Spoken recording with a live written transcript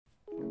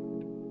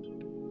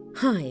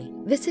Hi,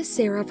 this is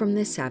Sarah from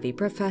The Savvy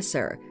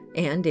Professor,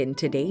 and in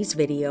today's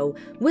video,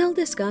 we'll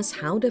discuss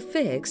how to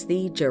fix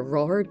the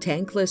Girard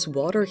Tankless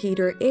water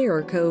heater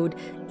error code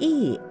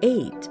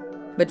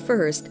E8. But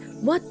first,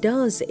 what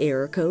does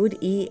error code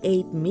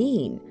E8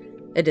 mean?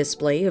 A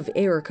display of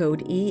error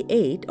code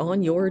E8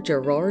 on your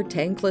Girard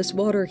Tankless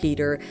water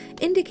heater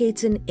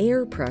indicates an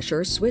air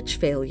pressure switch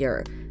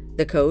failure.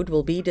 The code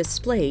will be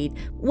displayed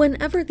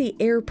whenever the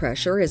air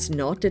pressure is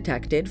not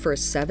detected for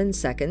 7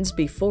 seconds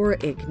before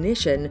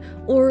ignition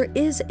or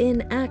is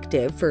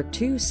inactive for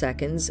 2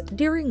 seconds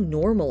during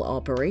normal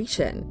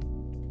operation.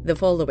 The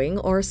following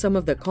are some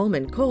of the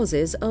common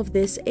causes of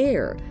this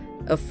error: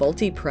 a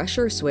faulty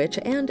pressure switch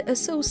and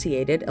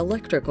associated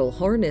electrical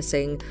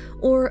harnessing,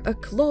 or a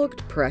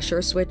clogged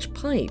pressure switch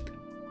pipe.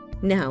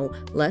 Now,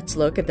 let's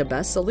look at the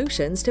best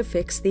solutions to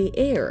fix the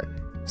error.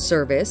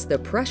 Service the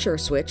pressure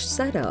switch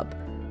setup.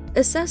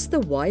 Assess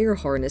the wire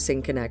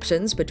harnessing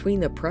connections between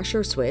the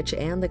pressure switch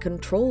and the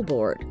control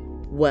board.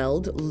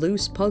 Weld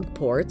loose plug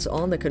ports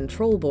on the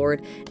control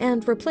board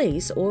and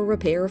replace or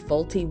repair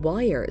faulty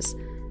wires.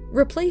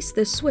 Replace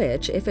the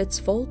switch if it's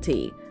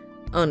faulty.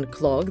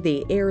 Unclog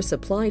the air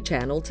supply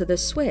channel to the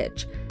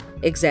switch.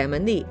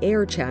 Examine the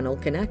air channel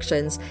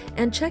connections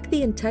and check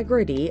the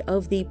integrity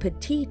of the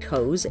petite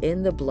hose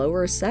in the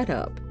blower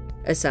setup.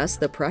 Assess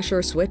the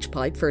pressure switch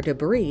pipe for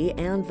debris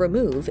and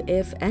remove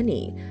if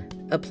any.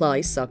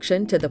 Apply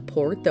suction to the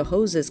port the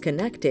hose is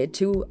connected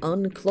to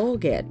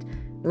unclog it.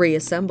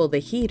 Reassemble the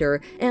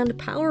heater and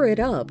power it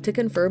up to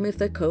confirm if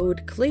the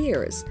code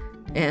clears.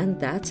 And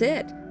that's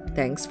it.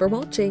 Thanks for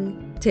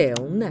watching.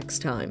 Till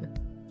next time.